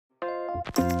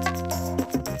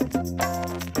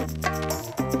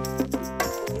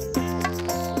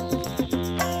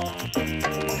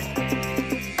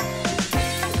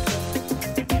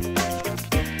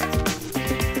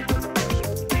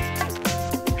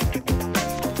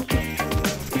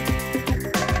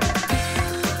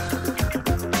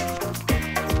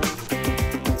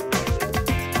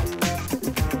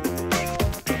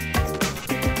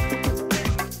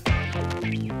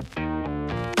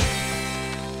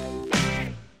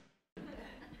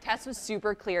Tess was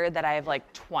super clear that I have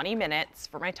like 20 minutes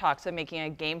for my talk, so I'm making a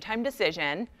game time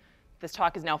decision. This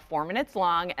talk is now 4 minutes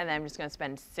long, and then I'm just going to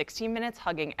spend 16 minutes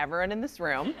hugging everyone in this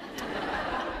room.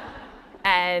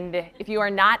 And if you are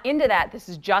not into that, this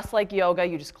is just like yoga.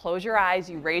 You just close your eyes,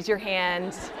 you raise your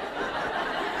hands,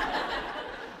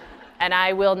 and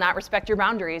I will not respect your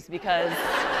boundaries because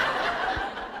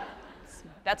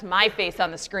that's my face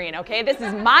on the screen, okay? This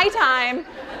is my time.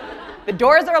 The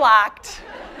doors are locked.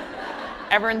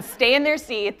 Everyone stay in their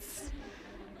seats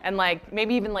and like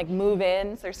maybe even like move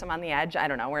in. So there's some on the edge. I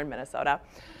don't know. We're in Minnesota.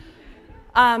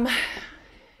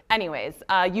 Anyways,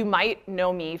 you might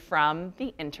know me from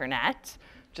the internet,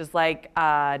 just like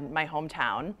my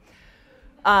hometown.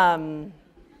 I'm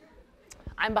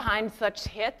behind such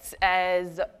hits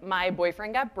as my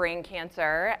boyfriend got brain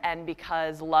cancer, and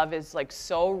because love is like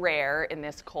so rare in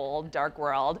this cold, dark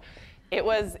world, it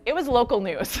was local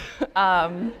news.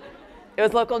 It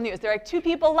was local news. They're like, 2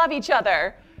 people love each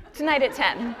other tonight at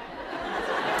 10.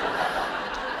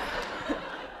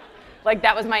 Like,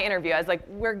 that was my interview. I was like,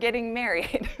 we're getting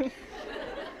married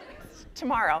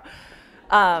tomorrow.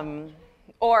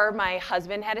 Or my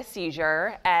husband had a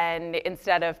seizure, and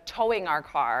instead of towing our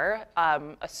car,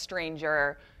 a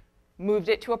stranger moved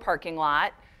it to a parking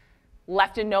lot,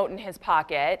 left a note in his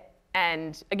pocket,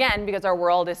 and again, because our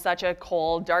world is such a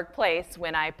cold, dark place,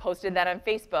 when I posted that on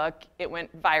Facebook, it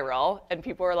went viral, and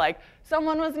people were like,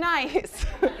 someone was nice.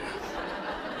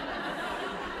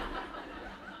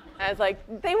 I was like,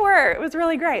 they were. It was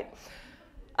really great.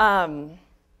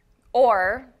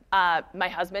 Or my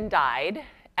husband died,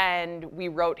 and we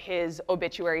wrote his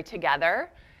obituary together.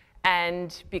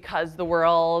 And because the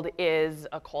world is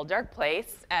a cold, dark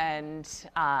place, and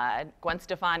Gwen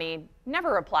Stefani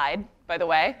never replied, by the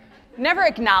way, never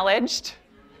acknowledged.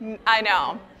 I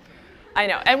know.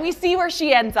 And we see where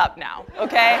she ends up now,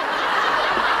 okay?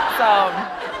 So,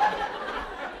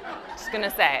 just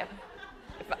gonna say,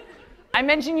 if I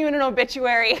mention you in an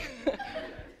obituary,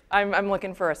 I'm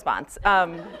looking for a response.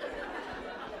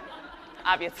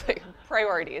 Obviously,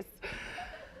 priorities.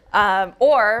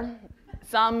 Or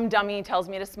some dummy tells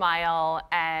me to smile,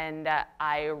 and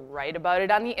I write about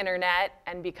it on the internet,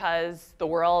 and because the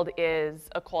world is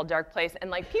a cold, dark place,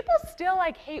 and like people still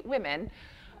like hate women,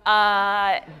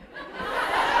 yeah,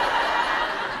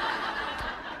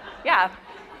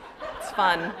 it's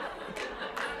fun.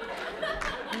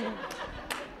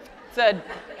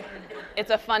 It's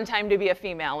a fun time to be a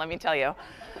female, let me tell you.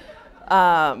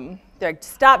 They're like,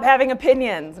 stop having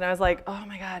opinions. And I was like, oh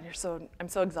my God, I'm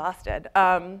so exhausted.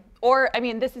 Or, I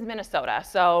mean, this is Minnesota,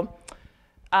 so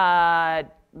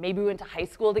maybe we went to high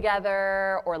school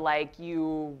together, or like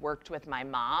you worked with my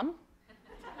mom.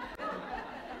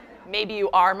 Maybe you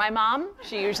are my mom.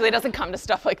 She usually doesn't come to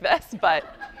stuff like this, but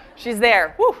she's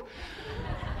there. Woo.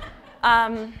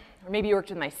 Or maybe you worked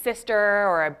with my sister,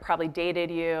 or I probably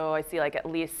dated you. I see like at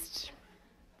least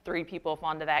 3 people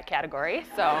fall into that category,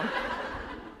 so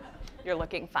you're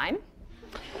looking fine.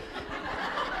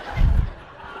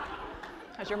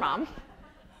 How's your mom?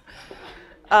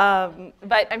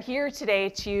 But I'm here today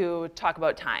to talk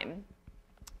about time,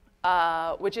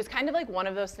 which is kind of like one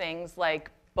of those things like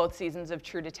both seasons of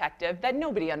True Detective that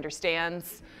nobody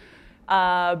understands,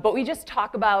 but we just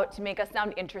talk about to make us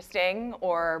sound interesting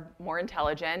or more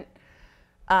intelligent.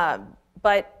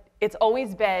 But it's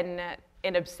always been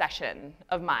an obsession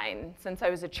of mine. Since I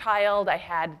was a child, I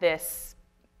had this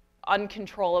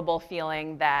uncontrollable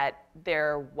feeling that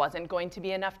there wasn't going to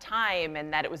be enough time,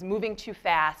 and that it was moving too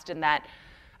fast, and that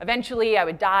eventually I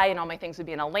would die and all my things would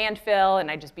be in a landfill and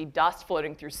I'd just be dust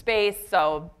floating through space.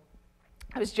 So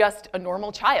I was just a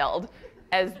normal child,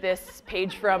 as this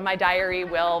page from my diary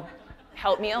will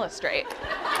help me illustrate.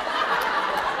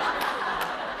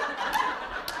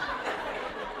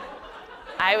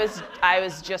 I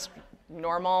was just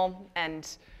normal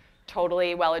and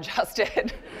totally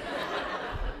well-adjusted.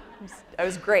 I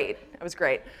was great.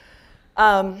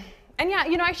 And yeah,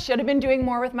 you know, I should have been doing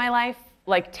more with my life.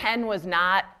 Like 10 was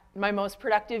not my most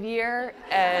productive year,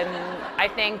 and I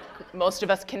think most of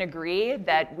us can agree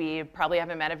that we probably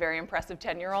haven't met a very impressive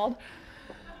 10-year-old.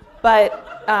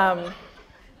 But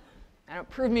I I don't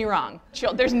prove me wrong.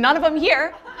 There's none of them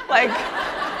here. Like,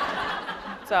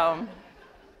 so,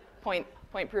 point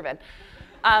proven.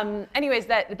 Anyways,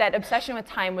 that obsession with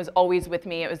time was always with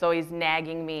me. It was always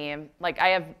nagging me. Like, I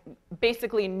have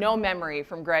basically no memory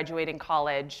from graduating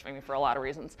college, I mean, for a lot of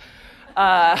reasons.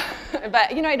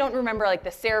 But, you know, I don't remember, like,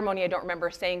 the ceremony. I don't remember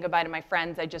saying goodbye to my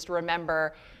friends. I just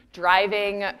remember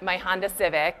driving my Honda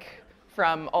Civic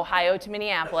from Ohio to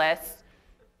Minneapolis,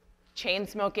 chain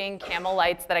smoking Camel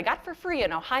Lights that I got for free.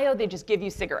 In Ohio, they just give you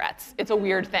cigarettes. It's a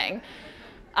weird thing.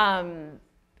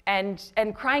 And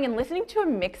crying and listening to a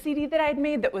mix CD that I'd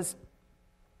made that was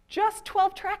just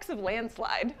 12 tracks of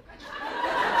Landslide.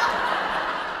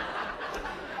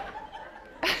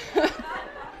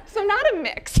 So not a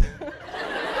mix, is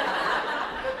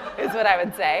what I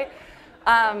would say.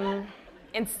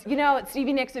 And you know,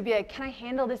 Stevie Nicks would be like, can I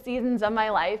handle the seasons of my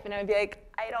life? And I would be like,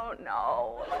 I don't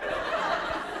know.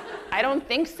 I don't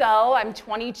think so. I'm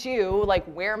 22. Like,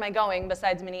 where am I going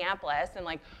besides Minneapolis? And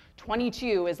like,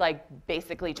 22 is like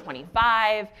basically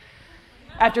 25.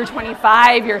 After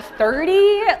 25, you're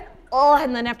 30. Oh,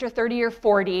 and then after 30, you're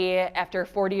 40. After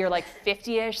 40, you're like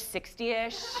 50-ish,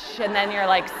 60-ish. And then you're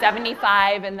like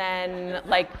 75, and then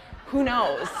like, who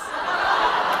knows?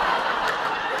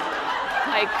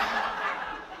 Like,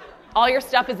 all your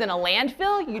stuff is in a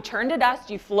landfill, you turn to dust,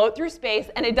 you float through space,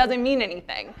 and it doesn't mean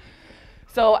anything.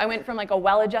 So I went from like a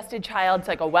well-adjusted child to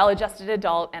like a well-adjusted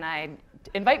adult, and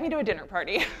invite me to a dinner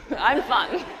party. I'm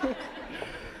fun.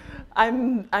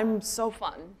 I'm so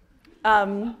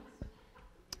fun.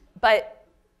 But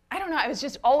I don't know, I was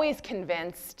just always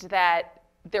convinced that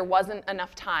there wasn't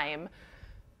enough time.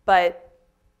 But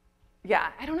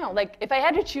yeah, I don't know, like if I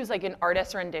had to choose like an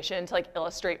artist's rendition to like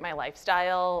illustrate my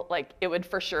lifestyle, like it would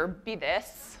for sure be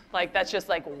this. Like that's just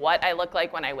like what I look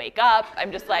like when I wake up.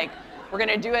 I'm just like, we're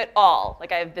gonna do it all.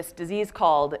 Like I have this disease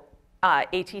called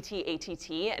ATT,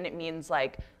 and it means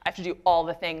like I have to do all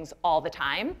the things all the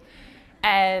time.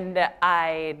 And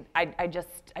I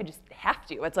just have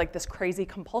to. It's like this crazy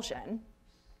compulsion.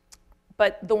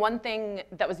 But the one thing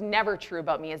that was never true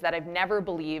about me is that I've never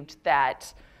believed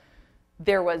that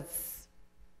there was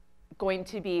going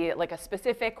to be like a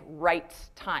specific right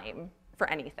time for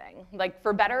anything. Like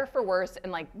for better, for worse,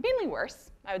 and like mainly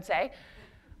worse, I would say.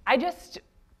 I just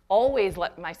always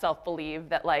let myself believe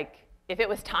that like if it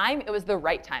was time, it was the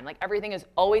right time. Like everything is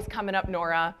always coming up,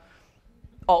 Nora,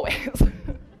 always.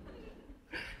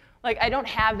 Like I don't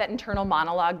have that internal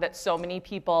monologue that so many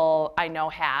people I know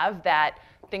have, that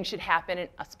things should happen in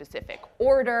a specific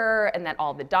order and that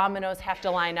all the dominoes have to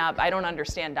line up. I don't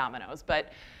understand dominoes,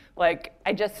 but like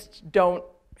I just don't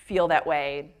feel that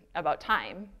way about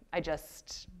time. I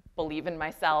just believe in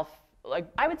myself, like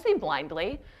I would say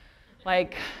blindly.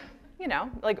 Like, you know,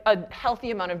 like a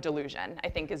healthy amount of delusion, I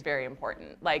think is very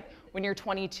important. Like when you're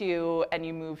 22 and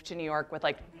you move to New York with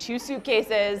like 2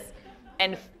 suitcases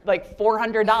and like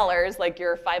 $400, like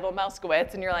you're 5-0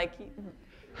 Mouskowitz, and you're like,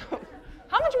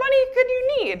 how much money could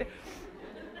you need?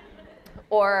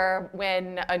 Or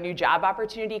when a new job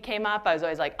opportunity came up, I was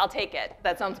always like, I'll take it,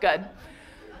 that sounds good.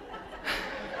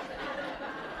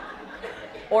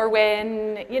 Or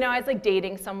when, you know, I was like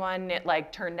dating someone, it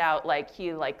like turned out like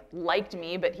he like liked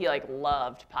me, but he like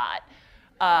loved pot.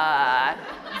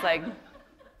 It's like,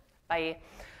 bye.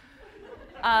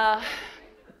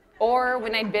 Or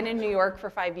when I'd been in New York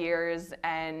for 5 years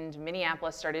and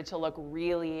Minneapolis started to look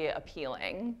really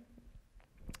appealing,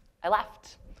 I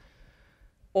left.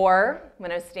 Or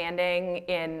when I was standing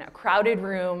in a crowded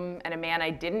room and a man I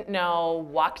didn't know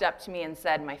walked up to me and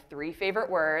said my 3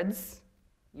 favorite words,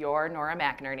 "You're Nora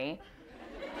McInerny."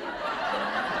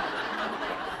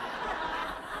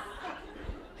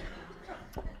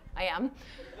 I am.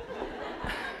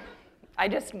 I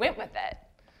just went with it.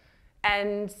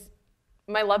 And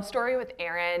my love story with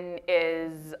Aaron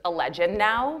is a legend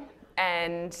now,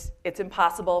 and it's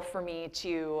impossible for me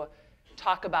to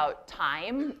talk about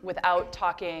time without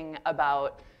talking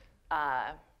about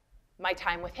my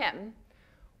time with him.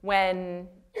 When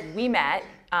we met,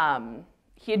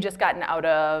 he had just gotten out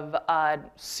of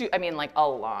like a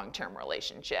long-term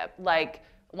relationship, like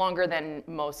longer than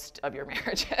most of your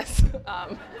marriages.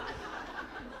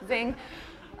 Zing.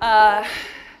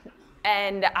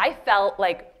 And I felt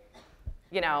like,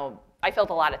 you know, I felt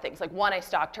a lot of things. Like one, I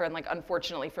stalked her, and like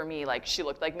unfortunately for me, like she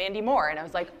looked like Mandy Moore, and I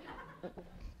was like,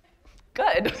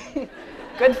 good,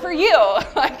 good for you.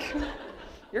 Like,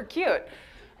 you're cute.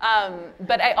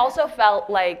 But I also felt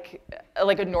like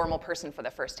a normal person for the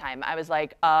first time. I was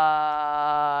like,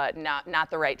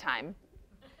 not the right time.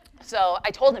 So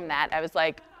I told him that. I was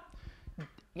like,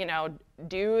 you know,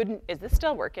 dude, is this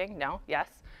still working? No, yes.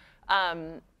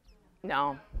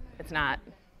 No, it's not.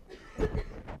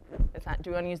 It's not, do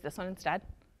we want to use this one instead?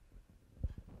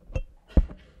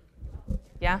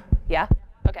 Yeah? Yeah?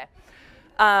 Okay.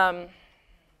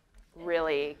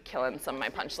 Really killing some of my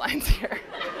punchlines here.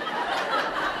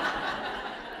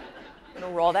 I'm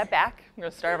gonna roll that back. I'm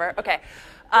gonna start over. Okay.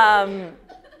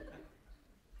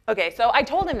 Okay, so I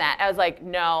told him that. I was like,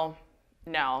 no,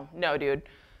 dude.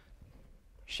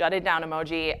 Shut it down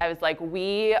emoji. I was like,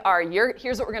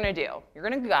 here's what we're gonna do. You're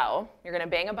gonna go, you're gonna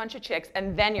bang a bunch of chicks,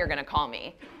 and then you're gonna call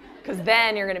me. Because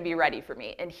then you're gonna be ready for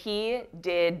me. And he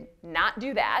did not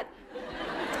do that.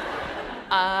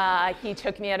 He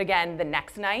took me out again the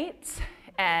next night,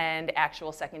 and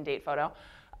actual second date photo.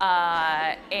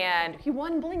 And he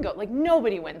won Blingo. Like,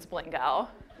 nobody wins Blingo.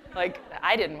 Like,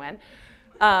 I didn't win.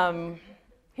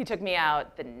 He took me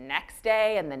out the next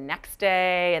day, and the next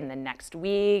day, and the next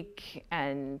week,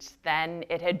 and then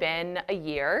it had been a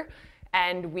year,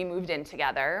 and we moved in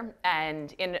together,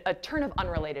 and in a turn of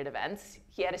unrelated events,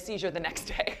 he had a seizure the next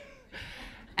day.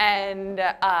 And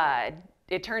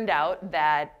it turned out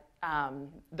that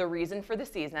the reason for the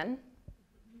season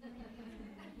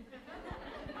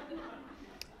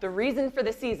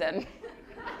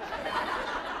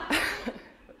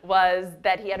was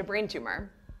that he had a brain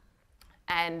tumor.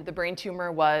 And the brain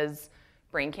tumor was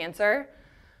brain cancer.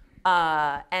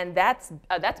 And that's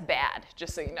bad,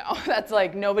 just so you know. That's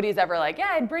like, nobody's ever like, yeah,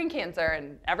 I had brain cancer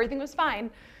and everything was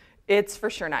fine. It's for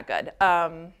sure not good.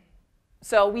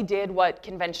 So we did what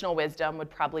conventional wisdom would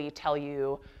probably tell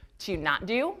you to not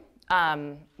do,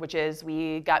 which is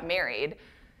we got married.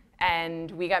 And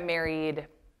we got married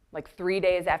like 3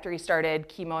 days after he started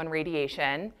chemo and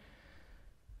radiation.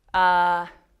 And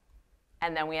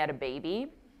then we had a baby.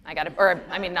 Not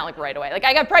like right away. Like,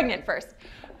 I got pregnant first.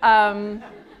 And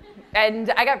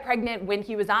I got pregnant when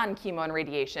he was on chemo and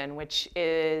radiation, which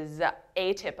is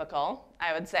atypical,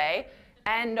 I would say.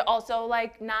 And also,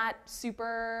 like, not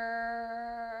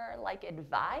super, like,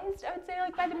 advised, I would say,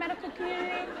 like, by the medical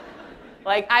community.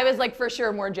 Like, I was, like, for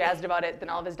sure more jazzed about it than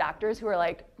all of his doctors who were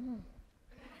like,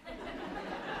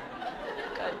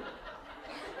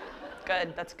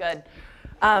 good, that's good.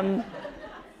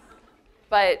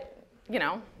 But, you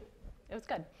know, it was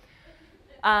good.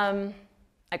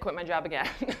 I quit my job again.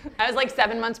 I was like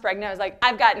 7 months pregnant. I was like,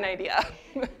 I've got an idea.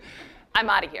 I'm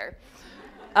out of here.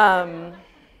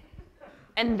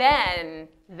 And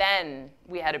then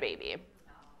we had a baby.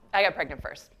 I got pregnant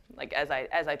first, like as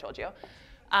I told you.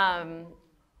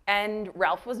 And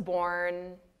Ralph was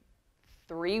born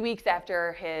 3 weeks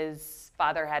after his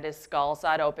father had his skull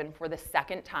sawed open for the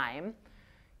second time.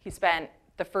 He spent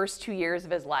the first 2 years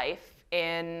of his life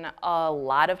in a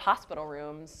lot of hospital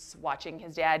rooms watching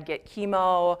his dad get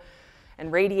chemo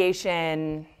and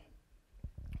radiation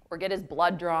or get his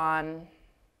blood drawn.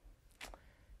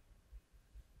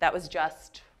 That was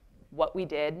just what we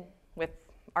did with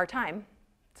our time.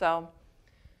 So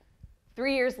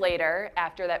 3 years later,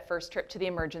 after that first trip to the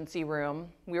emergency room,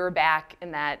 we were back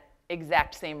in that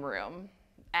exact same room.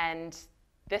 And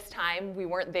this time, we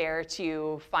weren't there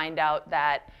to find out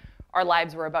that our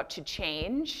lives were about to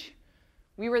change.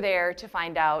 We were there to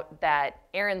find out that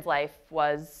Aaron's life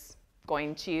was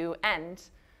going to end,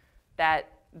 that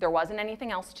there wasn't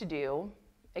anything else to do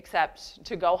except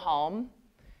to go home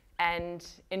and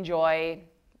enjoy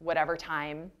whatever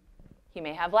time he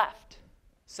may have left.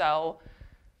 So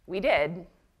we did,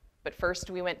 but first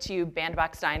we went to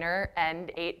Bandbox Diner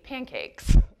and ate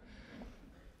pancakes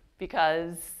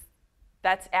because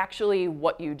that's actually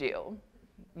what you do.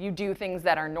 You do things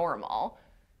that are normal.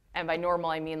 And by normal,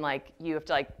 I mean like you have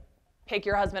to like pick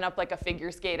your husband up like a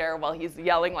figure skater while he's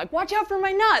yelling like, watch out for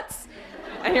my nuts.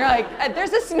 And you're like,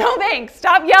 there's a snowbank,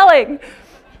 stop yelling.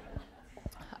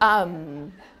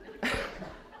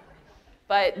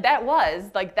 But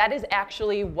that is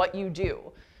actually what you do.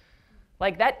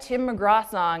 Like that Tim McGraw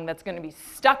song that's gonna be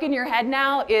stuck in your head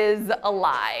now is a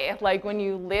lie. Like when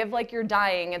you live like you're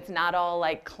dying, it's not all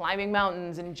like climbing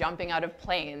mountains and jumping out of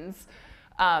planes.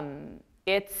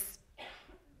 It's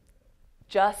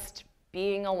just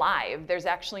being alive. There's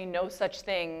actually no such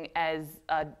thing as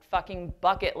a fucking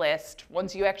bucket list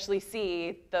once you actually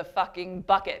see the fucking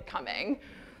bucket coming.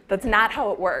 That's not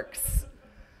how it works.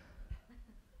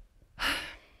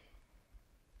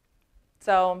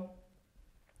 So,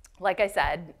 like I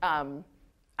said,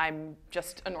 I'm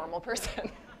just a normal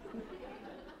person.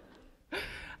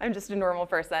 I'm just a normal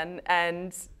person,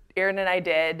 and Aaron and I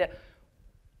did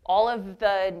all of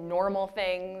the normal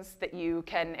things that you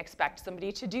can expect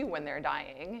somebody to do when they're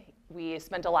dying. We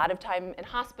spent a lot of time in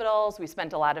hospitals. We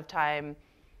spent a lot of time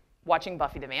watching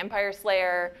Buffy the Vampire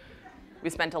Slayer. We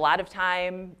spent a lot of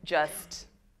time just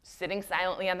sitting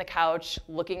silently on the couch,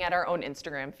 looking at our own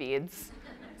Instagram feeds,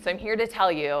 So I'm here to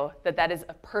tell you that that is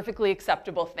a perfectly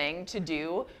acceptable thing to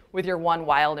do with your one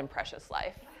wild and precious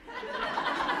life.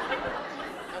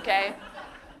 Okay?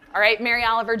 All right, Mary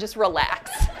Oliver, just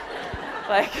relax.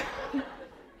 Like,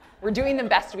 we're doing the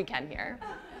best we can here.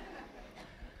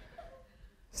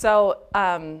 So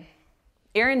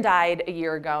Aaron died a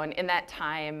year ago, and in that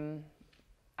time,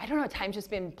 I don't know, time's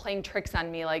just been playing tricks on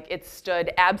me. Like, it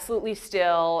stood absolutely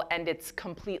still, and it's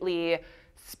completely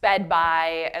sped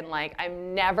by, and like,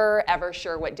 I'm never ever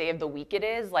sure what day of the week it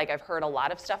is. Like, I've heard a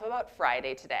lot of stuff about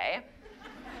Friday today,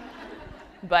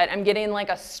 but I'm getting like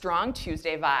a strong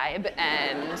Tuesday vibe,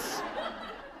 and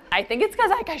I think it's because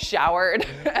like I showered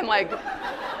and like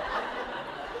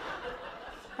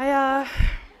I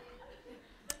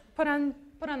put on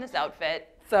this outfit.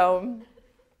 So,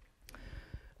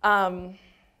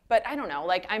 but I don't know.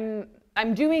 Like,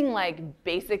 I'm doing like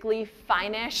basically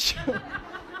fine-ish.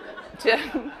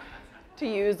 to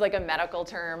use like a medical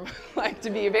term, like to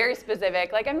be very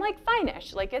specific, like I'm like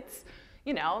fine-ish, like it's,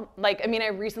 you know, like, I mean, I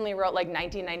recently wrote like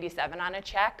 1997 on a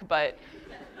check, but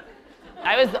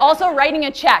I was also writing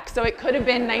a check, so it could have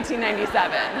been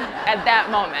 1997 at that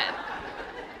moment.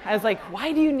 I was like,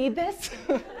 why do you need this?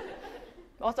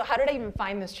 Also, how did I even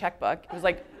find this checkbook? It was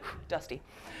like, dusty.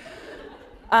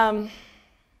 But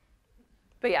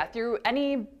yeah, through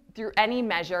any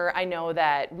measure, I know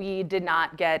that we did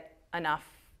not get enough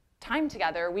time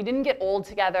together. We didn't get old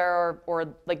together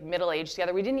or like middle-aged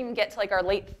together. We didn't even get to like our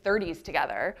late 30s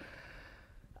together.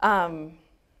 And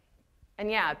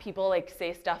yeah, people like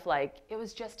say stuff like, it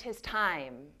was just his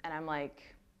time. And I'm like,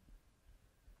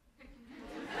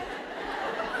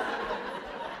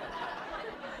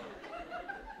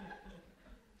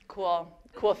 cool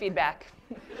feedback.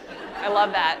 I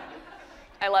love that.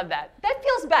 That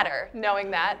feels better,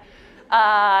 knowing that.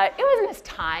 It wasn't his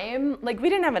time. Like, we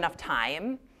didn't have enough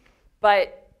time,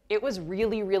 but it was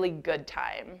really, really good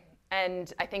time.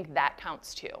 And I think that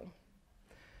counts too.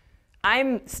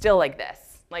 I'm still like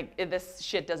this. Like, this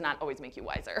shit does not always make you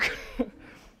wiser.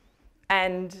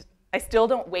 And I still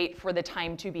don't wait for the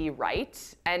time to be right,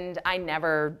 and I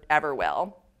never, ever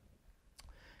will.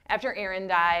 After Aaron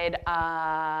died,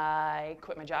 I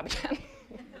quit my job again.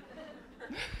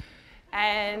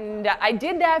 And I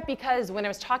did that because when I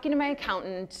was talking to my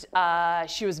accountant,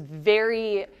 she was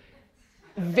very,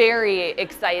 very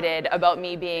excited about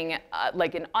me being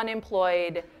like an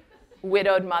unemployed,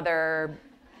 widowed mother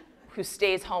who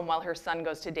stays home while her son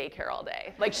goes to daycare all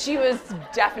day. Like, she was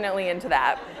definitely into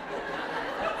that.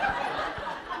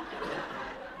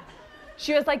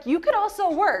 She was like, you could also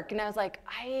work. And I was like,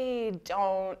 I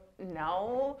don't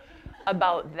know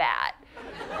about that.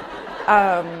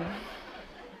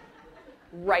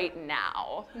 Right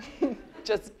now.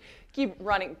 Just keep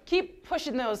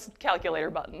pushing those calculator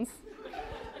buttons.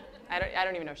 I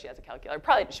don't even know if she has a calculator.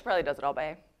 She probably does it all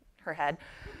by her head.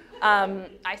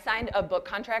 I signed a book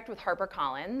contract with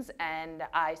HarperCollins, and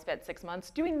I spent 6 months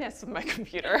doing this with my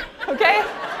computer, okay?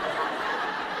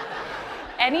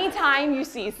 Anytime you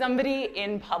see somebody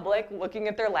in public looking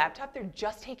at their laptop, they're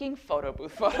just taking photo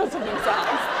booth photos of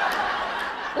themselves.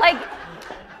 Like,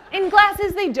 in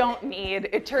glasses they don't need.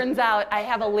 It turns out I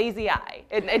have a lazy eye.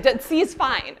 It sees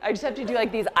fine. I just have to do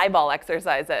like these eyeball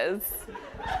exercises.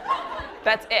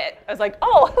 That's it. I was like,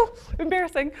 oh,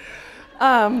 embarrassing.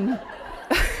 But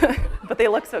they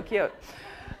look so cute.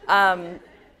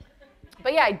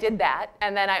 But yeah, I did that,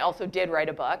 and then I also did write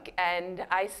a book, and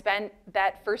I spent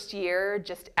that first year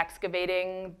just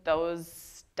excavating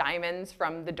those diamonds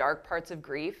from the dark parts of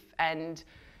grief and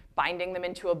binding them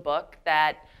into a book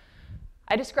that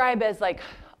I describe as like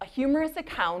a humorous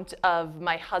account of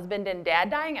my husband and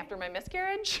dad dying after my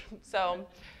miscarriage. So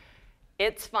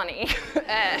it's funny,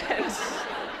 and it's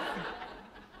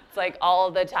like all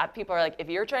the top people are like, if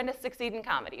you're trying to succeed in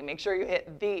comedy, make sure you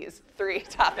hit these 3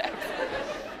 topics.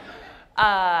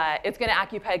 It's going to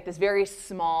occupy like this very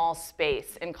small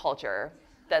space in culture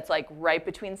that's like right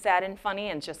between sad and funny,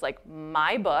 and it's just like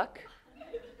my book,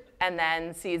 and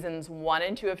then seasons 1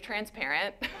 and 2 of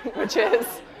Transparent, which is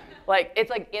like, it's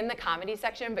like in the comedy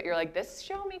section, but you're like, this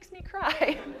show makes me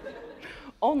cry.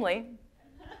 Only.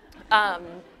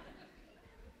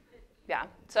 Yeah,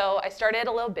 so I started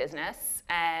a little business,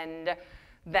 and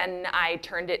then I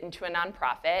turned it into a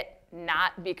nonprofit,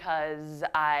 not because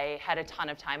I had a ton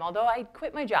of time, although I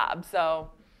quit my job, so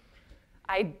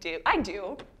I have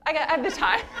the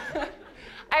time.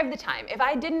 I have the time. If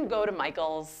I didn't go to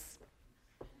Michael's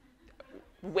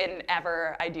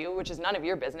whenever I do, which is none of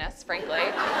your business, frankly,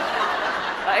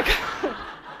 like,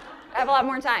 I have a lot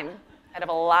more time. I'd have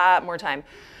a lot more time.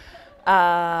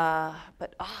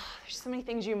 But there's so many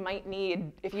things you might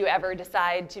need if you ever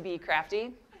decide to be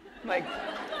crafty. Like,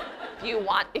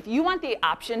 if you want the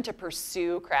option to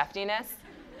pursue craftiness,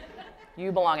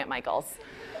 you belong at Michael's.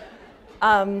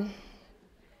 And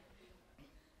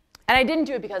I didn't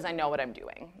do it because I know what I'm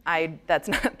doing. That's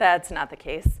not the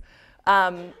case.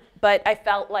 But I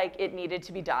felt like it needed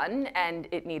to be done, and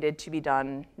it needed to be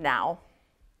done now.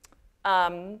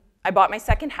 I bought my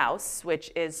second house,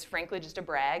 which is frankly just a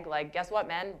brag. Like, guess what,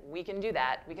 men? We can do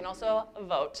that. We can also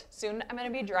vote. Soon I'm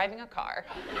going to be driving a car.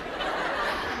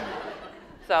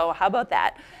 So how about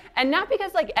that? And not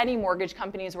because like any mortgage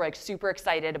companies were like super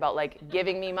excited about like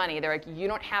giving me money. They're like, you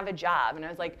don't have a job. And I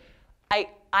was like,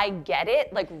 I get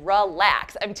it. Like,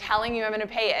 relax. I'm telling you I'm going to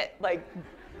pay it. Like,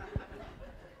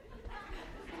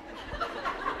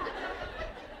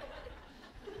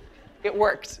 it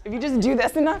worked. If you just do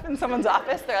this enough in someone's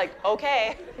office, they're like,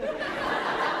 okay.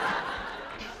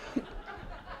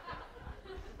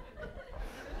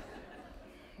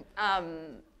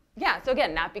 Yeah, so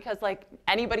again, not because like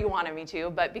anybody wanted me to,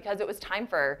 but because it was time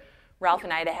for Ralph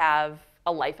and I to have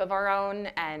a life of our own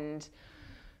and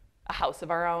a house of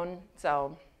our own.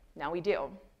 So now we do.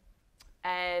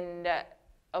 And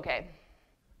okay,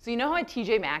 so you know how at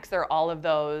TJ Maxx there are all of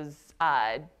those,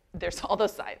 there's all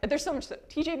those signs. There's so much,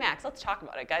 TJ Maxx, let's talk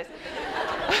about it, guys.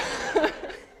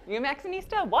 You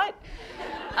Maxinista, what?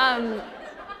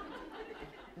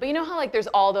 But you know how like there's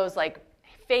all those like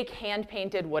fake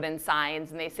hand-painted wooden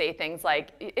signs, and they say things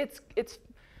like, it's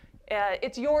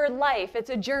your life, it's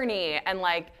a journey, and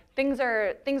like things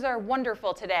are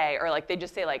wonderful today, or like they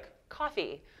just say like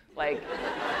coffee, like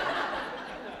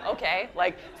okay,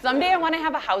 like someday I want to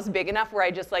have a house big enough where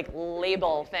I just like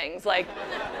label things like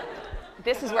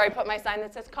this is where I put my sign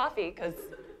that says coffee, because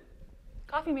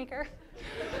coffee maker.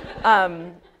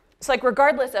 So like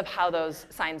regardless of how those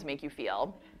signs make you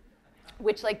feel,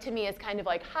 which like to me is kind of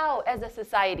like how as a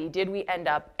society did we end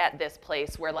up at this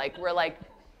place where like we're like,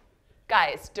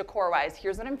 guys, decor-wise,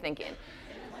 here's what I'm thinking.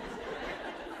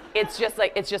 It's just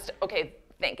okay,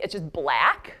 think. It's just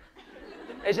black.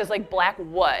 It's just like black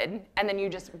wood, and then you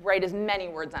just write as many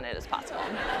words on it as possible.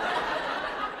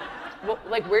 Well,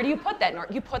 like, where do you put that,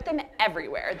 Nora? You put them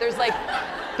everywhere.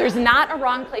 There's not a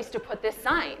wrong place to put this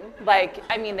sign. Like,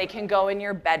 I mean, they can go in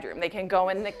your bedroom. They can go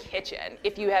in the kitchen.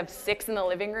 If you have 6 in the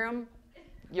living room,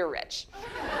 you're rich.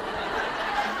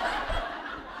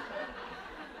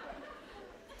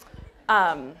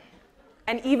 And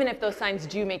even if those signs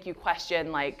do make you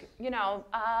question, like, you know,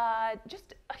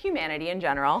 just humanity in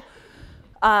general,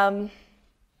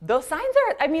 those signs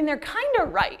are, I mean, they're kind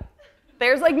of right.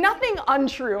 There's like nothing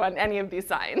untrue on any of these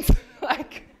signs.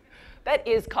 Like, that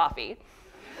is coffee.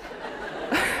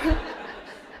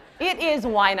 It is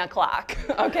wine o'clock,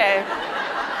 okay?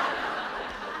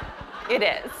 It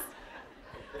is.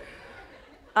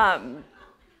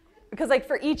 Because like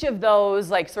for each of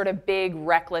those like sort of big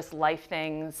reckless life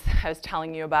things I was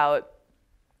telling you about,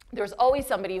 there's always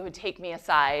somebody who would take me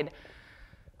aside,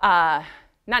 not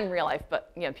in real life,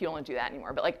 but you know, people don't do that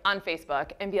anymore, but like on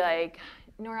Facebook and be like,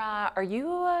 Nora, are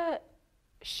you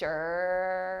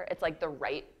sure it's like the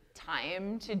right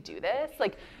time to do this?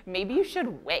 Like maybe you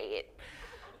should wait.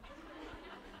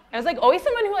 And it's like always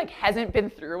someone who like hasn't been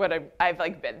through what I've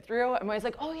like been through. I'm always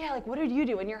like, oh yeah, like what did you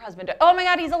do when your husband died? Oh my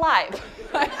God, he's alive.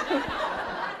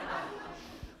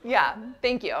 Yeah,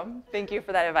 thank you. Thank you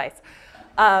for that advice.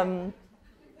 And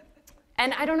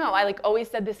I don't know, I like always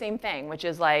said the same thing, which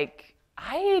is like,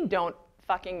 I don't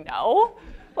fucking know.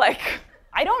 Like,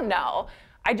 I don't know.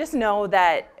 I just know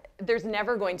that there's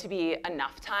never going to be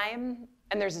enough time,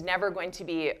 and there's never going to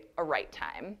be a right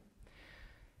time.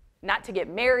 Not to get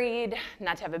married,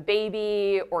 not to have a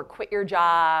baby, or quit your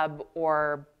job,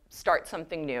 or start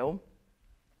something new.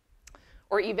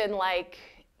 Or even like,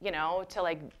 you know, to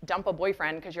like dump a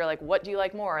boyfriend because you're like, what do you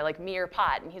like more, like me or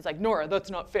pot? And he's like, Nora, that's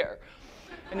not fair.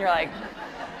 And you're like,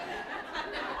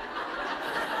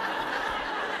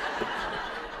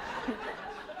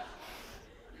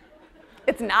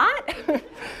 it's not?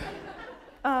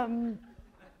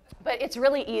 But it's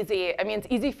really easy. I mean, it's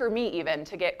easy for me even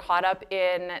to get caught up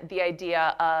in the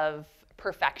idea of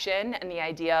perfection and the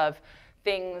idea of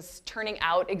things turning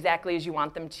out exactly as you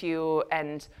want them to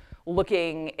and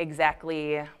looking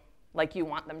exactly like you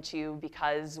want them to,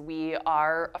 because we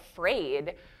are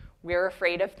afraid. We're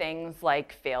afraid of things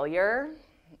like failure,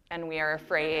 and we are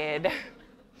afraid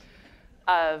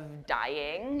of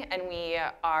dying, and we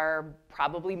are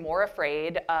probably more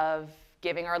afraid of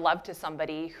giving our love to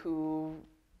somebody who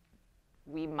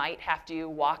we might have to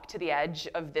walk to the edge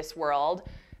of this world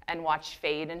and watch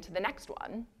fade into the next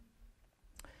one.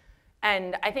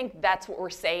 And I think that's what we're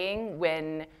saying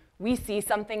when we see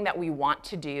something that we want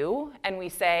to do and we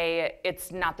say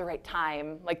it's not the right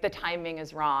time, like the timing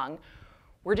is wrong,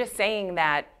 we're just saying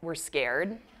that we're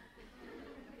scared.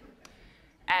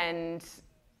 And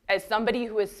as somebody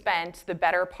who has spent the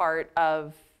better part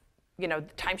of, the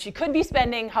time she could be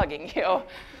spending hugging you,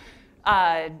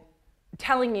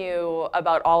 telling you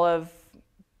about all of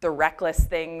the reckless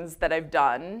things that I've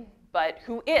done, but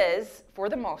who is, for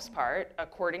the most part,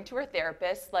 according to her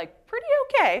therapist, like pretty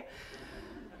okay,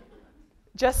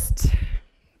 just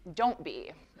don't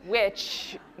be,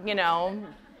 which,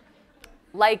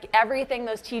 like everything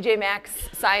those TJ Maxx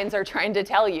signs are trying to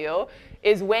tell you,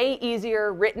 is way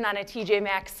easier written on a TJ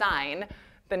Maxx sign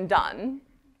than done.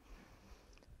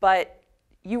 But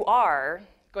you are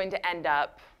going to end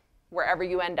up wherever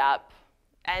you end up,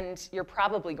 and you're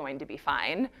probably going to be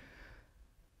fine,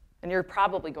 and you're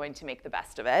probably going to make the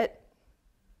best of it.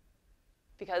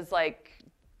 Because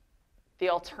the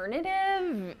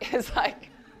alternative is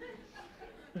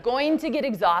going to get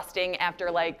exhausting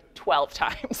after 12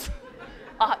 times,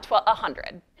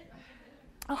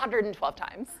 112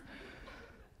 times.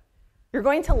 You're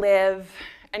going to live,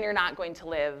 and you're not going to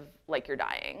live like you're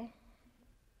dying.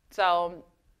 So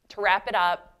to wrap it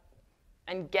up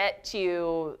and get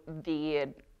to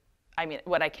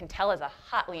what I can tell is a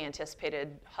hotly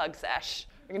anticipated hug sesh.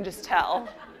 You can just tell,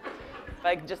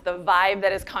 just the vibe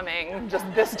that is coming, just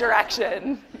this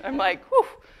direction. I'm like, whew,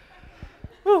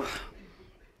 whew.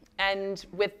 And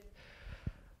with,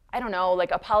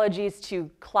 apologies to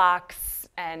clocks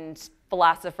and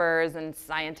philosophers and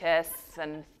scientists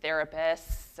and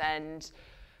therapists and,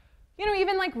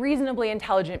 even reasonably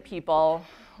intelligent people,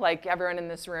 like everyone in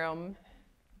this room,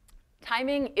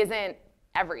 timing isn't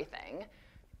everything.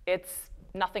 It's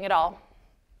nothing at all.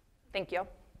 Thank you.